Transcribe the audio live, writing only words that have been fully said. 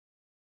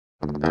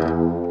All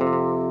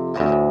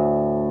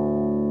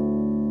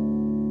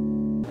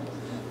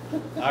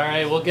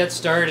right, we'll get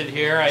started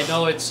here. I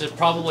know it's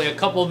probably a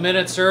couple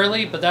minutes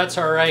early, but that's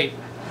all right.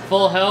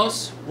 Full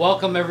house.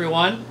 Welcome,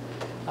 everyone.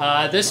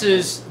 This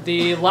is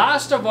the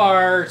last of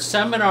our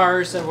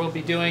seminars that we'll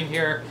be doing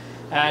here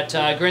at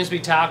Grimsby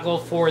Tackle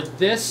for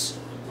this,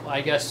 I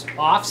guess,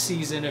 off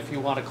season, if you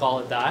want to call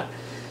it that.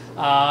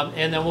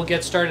 And then we'll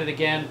get started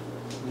again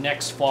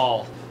next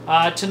fall.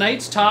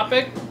 Tonight's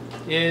topic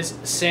is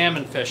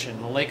salmon fishing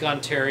in Lake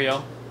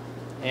Ontario.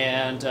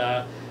 And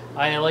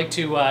I'd like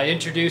to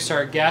introduce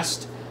our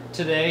guest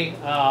today.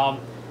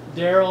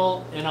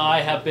 Darryl and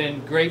I have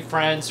been great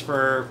friends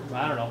for,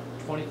 I don't know,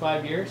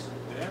 25 years?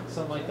 Yeah.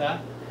 Something like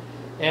that.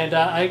 And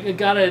I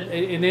got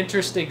an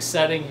interesting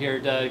setting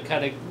here to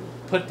kind of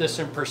put this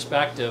in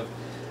perspective.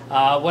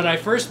 When I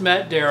first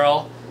met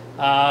Darryl,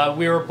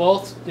 we were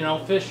both,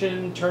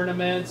 fishing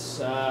tournaments,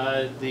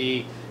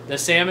 the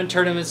salmon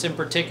tournaments in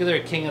particular,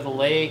 King of the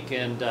Lake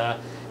and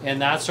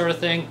that sort of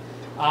thing.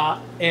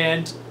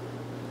 And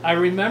I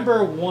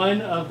remember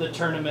one of the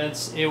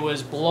tournaments, it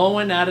was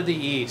blowing out of the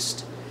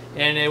east,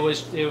 and it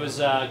was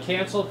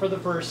canceled for the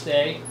first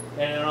day,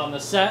 and then on the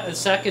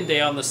second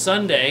day, on the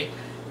Sunday,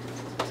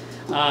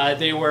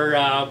 they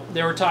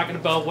were talking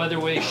about whether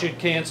we should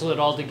cancel it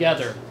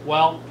altogether.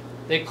 Well,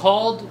 they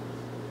called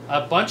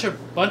a bunch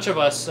of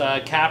us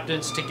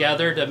captains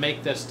together to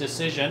make this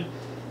decision,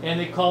 and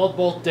they called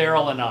both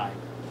Darryl and I.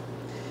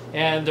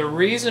 And the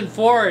reason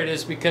for it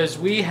is because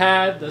we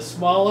had the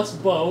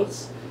smallest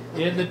boats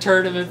in the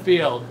tournament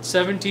field,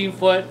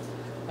 17-foot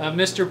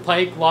Mr.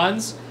 Pike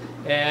Lunds,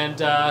 and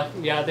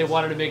yeah, they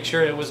wanted to make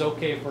sure it was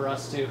okay for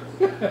us too.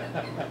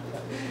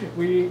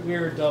 we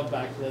were dumb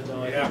back then,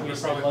 though. Yeah, I think we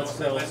said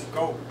let's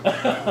go.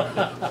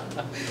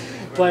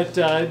 But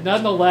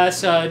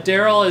nonetheless,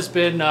 Darryl has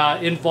been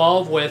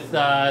involved with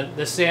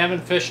the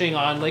salmon fishing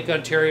on Lake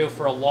Ontario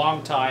for a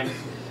long time.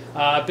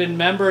 Been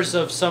members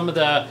of some of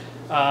the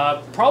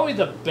probably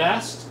the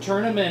best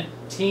tournament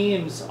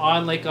teams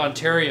on Lake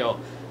Ontario.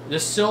 The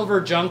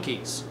Silver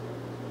Junkies.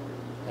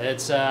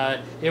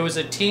 It was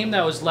a team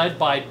that was led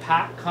by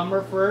Pat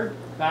Comerford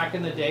back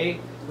in the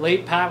day.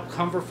 Late Pat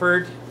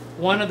Comerford,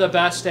 one of the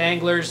best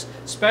anglers,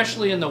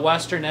 especially in the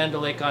western end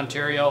of Lake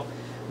Ontario.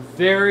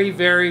 Very,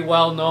 very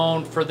well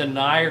known for the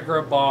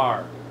Niagara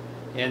Bar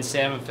in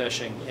salmon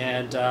fishing.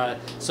 And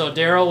so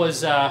Darryl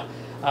was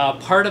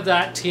part of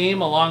that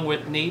team along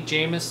with Nate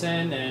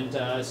Jameson,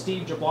 and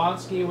Steve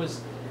Jablonski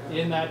was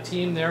in that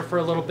team there for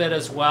a little bit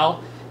as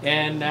well.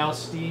 And now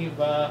Steve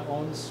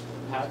owns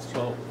Pat's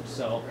boat,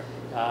 so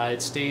it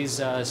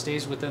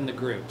stays within the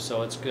group,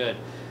 so it's good.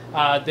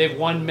 They've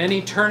won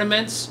many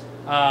tournaments.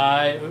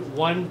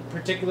 One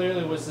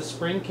particularly was the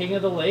Spring King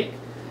of the Lake,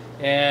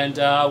 and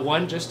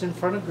one just in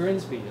front of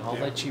Grimsby. I'll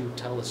let you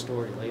tell the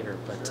story later,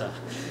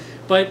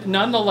 but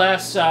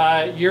nonetheless,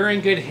 you're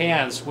in good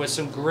hands with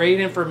some great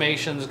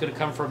information that's going to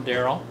come from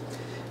Darryl.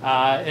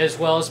 As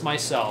well as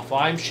myself.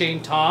 I'm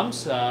Shane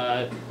Thombs,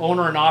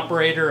 owner and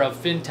operator of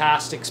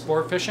Fantastic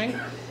Sport Fishing,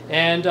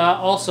 and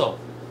also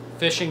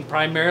fishing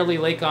primarily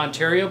Lake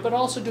Ontario, but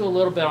also do a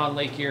little bit on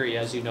Lake Erie,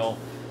 as you know,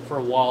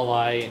 for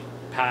walleye,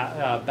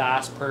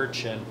 bass,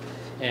 perch,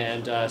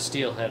 and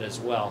steelhead as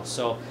well.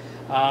 So,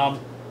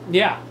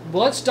 yeah,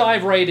 let's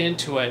dive right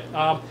into it.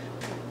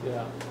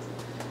 Yeah.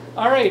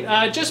 All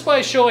right, just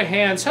by show of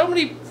hands, how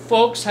many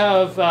folks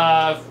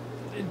have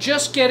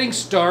just getting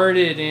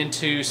started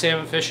into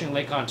salmon fishing in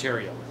Lake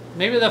Ontario?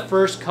 Maybe the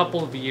first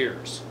couple of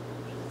years.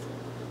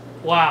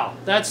 Wow,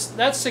 that's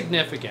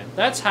significant.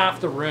 That's half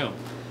the room.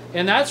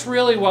 And that's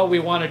really what we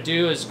want to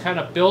do, is kind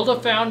of build a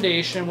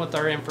foundation with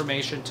our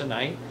information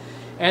tonight,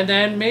 and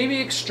then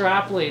maybe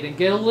extrapolate and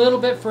get a little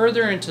bit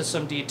further into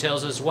some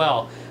details as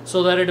well,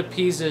 so that it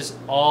appeases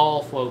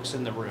all folks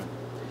in the room.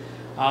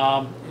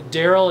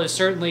 Darryl is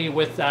certainly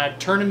with that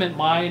tournament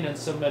mind and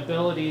some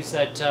abilities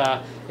that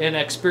and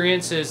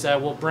experiences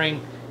that will bring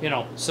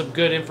some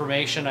good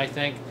information, I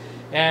think.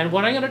 And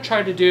what I'm going to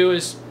try to do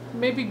is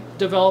maybe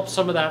develop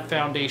some of that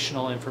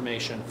foundational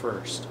information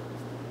first.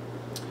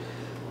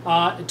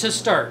 To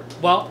start,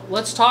 well,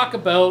 let's talk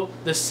about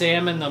the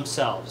salmon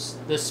themselves,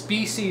 the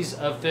species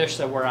of fish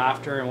that we're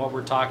after and what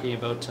we're talking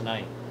about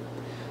tonight.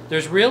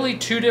 There's really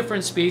two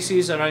different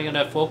species that I'm going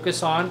to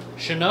focus on: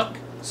 Chinook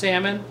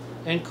salmon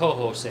and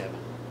coho salmon.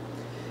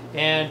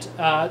 And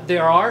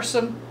there are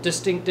some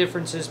distinct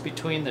differences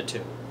between the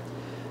two.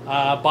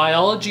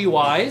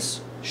 Biology-wise,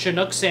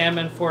 Chinook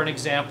salmon, for an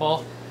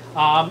example,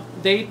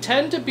 they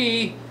tend to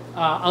be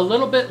a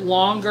little bit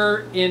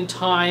longer in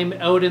time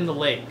out in the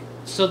lake.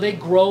 So they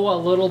grow a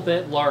little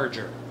bit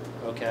larger,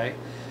 okay?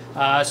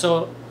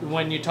 So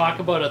when you talk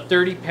about a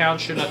 30-pound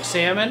Chinook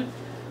salmon,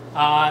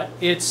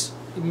 it's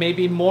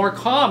maybe more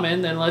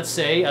common than, let's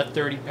say, a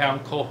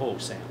 30-pound coho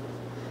salmon.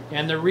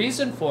 And the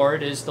reason for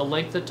it is the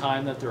length of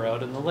time that they're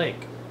out in the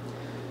lake.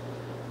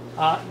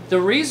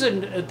 The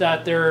reason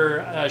that they're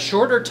a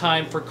shorter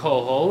time for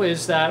coho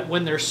is that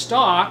when they're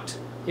stocked,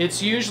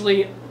 it's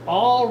usually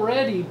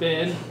already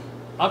been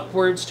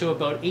upwards to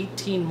about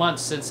 18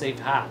 months since they've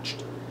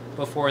hatched.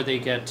 before they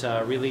get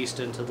released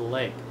into the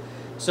lake.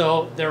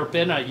 So there have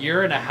been a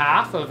year and a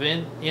half of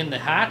in the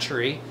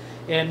hatchery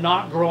and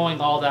not growing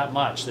all that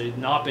much. They've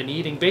not been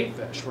eating bait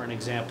fish, for an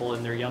example,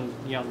 in their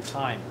young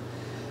time,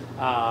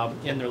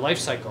 in their life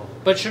cycle.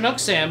 But Chinook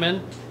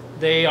salmon,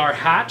 they are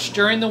hatched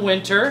during the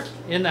winter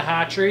in the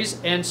hatcheries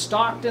and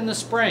stocked in the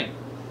spring.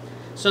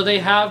 So they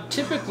have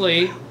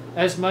typically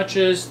as much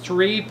as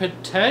 3,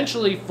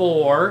 potentially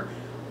 4,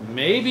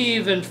 maybe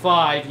even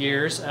 5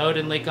 years out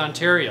in Lake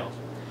Ontario.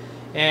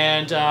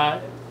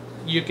 And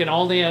you can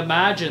only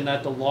imagine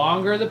that the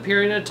longer the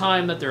period of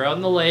time that they're out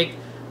in the lake,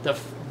 the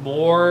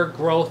more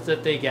growth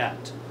that they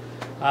get.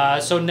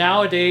 So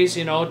nowadays,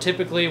 you know,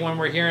 typically when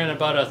we're hearing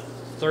about a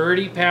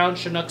 30-pound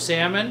Chinook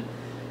salmon,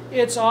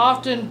 it's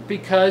often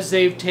because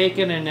they've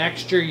taken an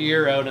extra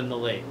year out in the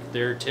lake.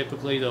 They're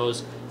typically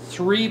those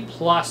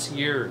 3+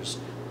 years,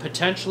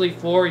 potentially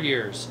 4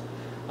 years,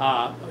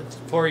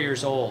 4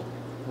 years old.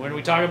 When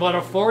we talk about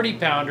a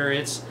 40-pounder,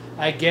 it's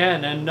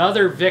again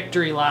another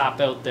victory lap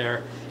out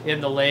there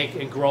in the lake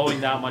and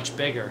growing that much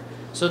bigger.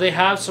 So they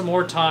have some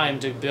more time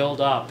to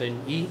build up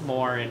and eat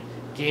more and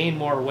gain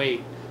more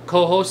weight.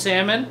 Coho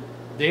salmon,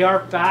 they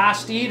are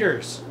fast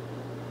eaters,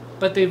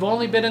 but they've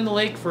only been in the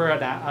lake for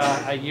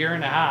a year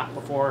and a half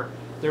before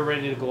they're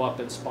ready to go up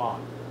and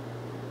spawn.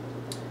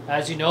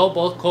 As you know,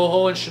 both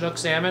coho and Chinook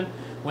salmon,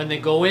 when they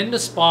go in to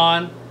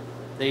spawn,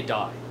 they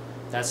die.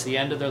 That's the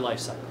end of their life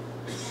cycle.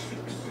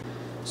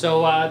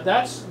 So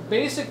that's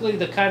basically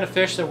the kind of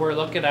fish that we're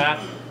looking at.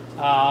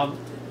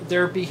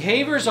 Their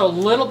behaviors are a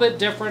little bit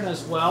different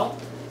as well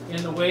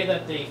in the way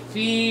that they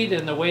feed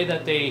and the way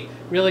that they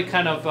really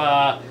kind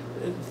of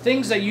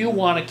things that you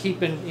want to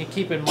keep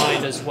in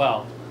mind as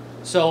well.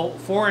 So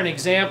for an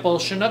example,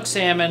 Chinook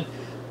salmon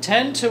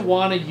tend to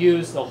want to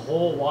use the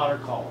whole water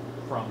column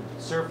from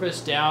surface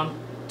down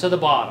to the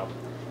bottom,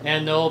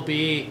 and they'll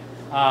be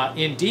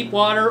in deep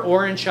water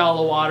or in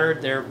shallow water.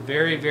 They're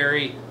very,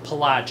 very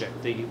pelagic.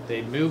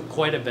 They move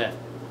quite a bit.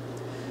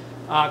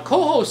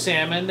 Coho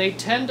salmon, they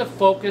tend to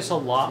focus a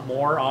lot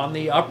more on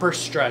the upper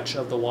stretch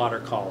of the water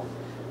column,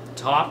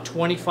 top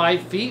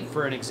 25 feet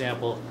for an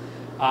example,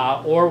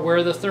 or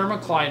where the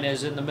thermocline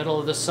is in the middle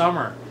of the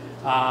summer.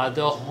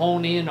 They'll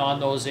hone in on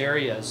those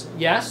areas.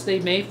 Yes, they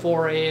may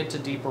foray into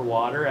deeper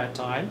water at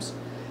times,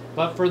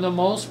 but for the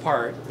most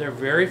part, they're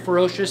very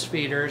ferocious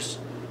feeders.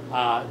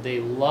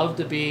 They love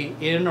to be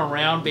in and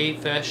around bait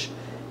fish,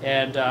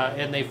 and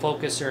they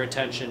focus their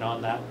attention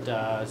on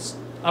that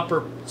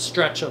upper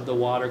stretch of the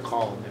water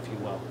column, if you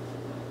will.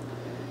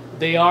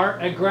 They are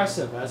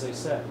aggressive, as I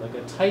said, like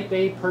a type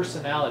A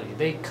personality.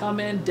 They come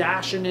in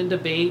dashing into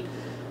bait.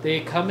 They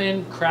come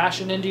in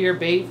crashing into your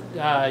bait,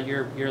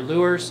 your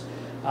lures.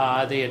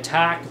 They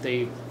attack.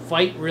 They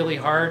fight really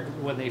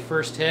hard when they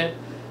first hit.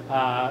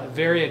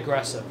 Very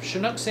aggressive.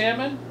 Chinook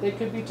salmon, they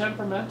could be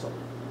temperamental.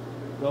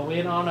 Go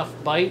in on a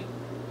bite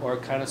or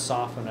kind of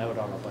soften out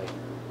on a bite.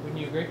 Wouldn't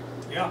you agree?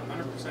 Yeah,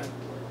 100%.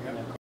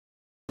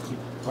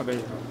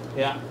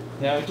 Yeah,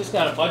 we just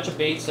got a bunch of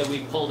baits that we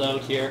pulled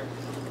out here.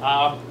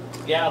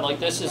 Yeah, like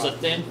this is a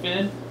thin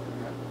fin.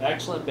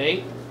 Excellent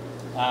bait.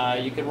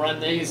 You can run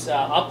these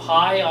up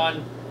high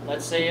on,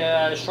 let's say,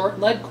 a short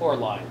lead core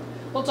line.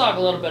 We'll talk a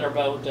little bit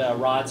about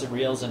rods and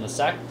reels in a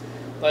sec.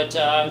 But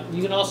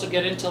you can also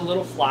get into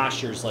little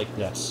flashers like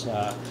this.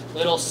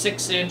 Little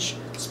 6-inch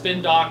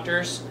spin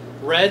doctors.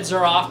 Reds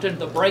are often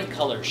the bright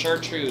color.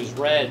 Chartreuse,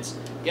 reds.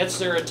 Gets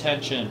their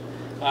attention.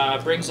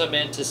 Brings them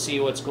in to see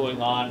what's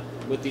going on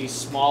with these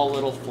small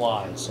little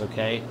flies,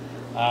 okay?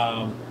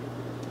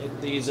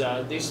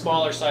 These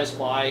smaller size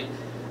fly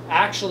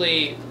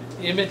actually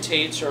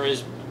imitates or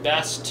is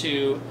best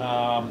to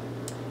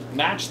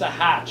match the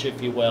hatch,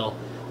 if you will,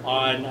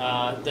 on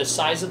the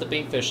size of the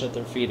bait fish that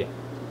they're feeding.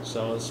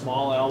 So a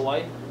small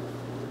alewife,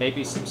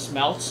 maybe some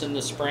smelts in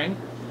the spring.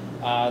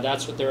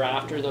 That's what they're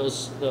after,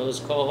 those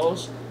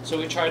cohos. So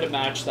we try to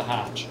match the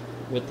hatch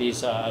with these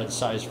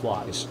size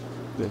flies.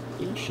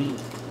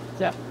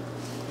 Yeah.